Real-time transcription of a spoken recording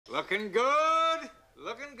Looking good.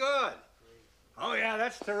 Looking good. Oh, yeah,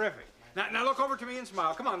 that's terrific. Now look over to me and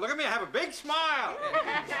smile. Come on, look at me. Have a big smile.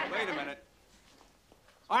 Wait a minute.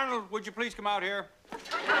 Arnold, would you please come out here? I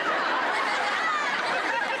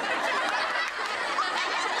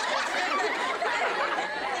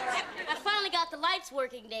finally got the lights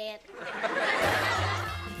working, Dad.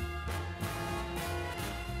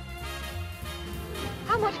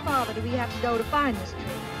 How much farther do we have to go to find this tree?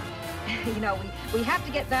 You know, we have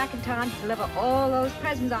to get back in time to deliver all those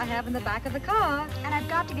presents I have in the back of the car. And I've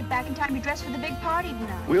got to get back in time to be dressed for the big party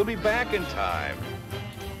tonight. We'll be back in time.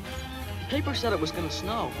 The paper said it was going to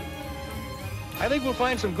snow. I think we'll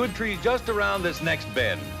find some good trees just around this next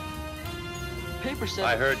bend. The paper said...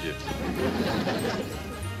 I heard you.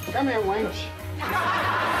 Come here, wench.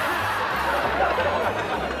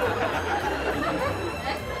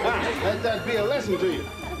 Let that be a lesson to you.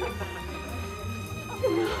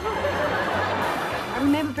 I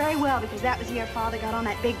remember very well because that was the year Father got on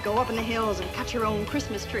that big go up in the hills and cut your own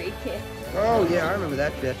Christmas tree, kid. Oh, yeah, I remember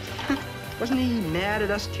that bit. Wasn't he mad at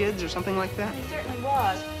us kids or something like that? He certainly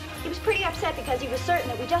was. He was pretty upset because he was certain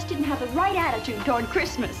that we just didn't have the right attitude toward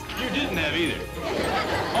Christmas. You didn't have either.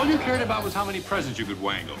 All you cared about was how many presents you could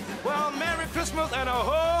wangle. Well, Merry Christmas and a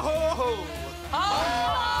ho-ho-ho.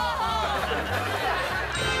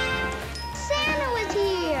 Santa was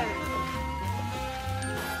here.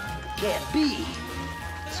 Can't be.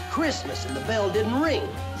 It's Christmas and the bell didn't ring.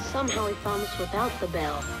 Somehow he found us without the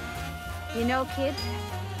bell. You know, kids,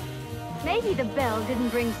 maybe the bell didn't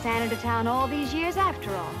bring Santa to town all these years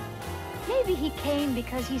after all. Maybe he came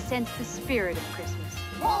because he sensed the spirit of Christmas.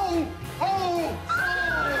 Ho, ho,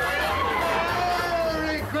 ho!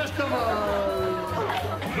 Merry Christmas!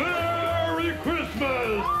 Merry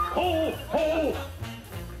Christmas! Ho, ho!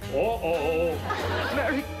 Uh-oh.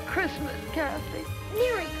 Merry Christmas, Kathy.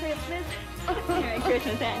 Merry Christmas. Merry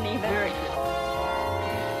Christmas, Aunt Neva. Merry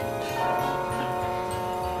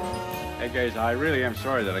Hey, guys, I really am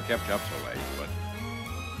sorry that I kept you up so late, but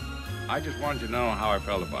I just wanted you to know how I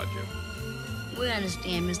felt about you. We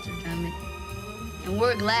understand, Mr. Drummond. And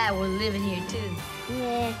we're glad we're living here, too.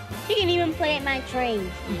 Yeah, you can even play at my train.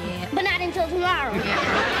 Yeah. But not until tomorrow. Okay.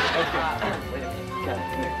 Wait a minute. Come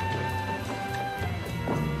here.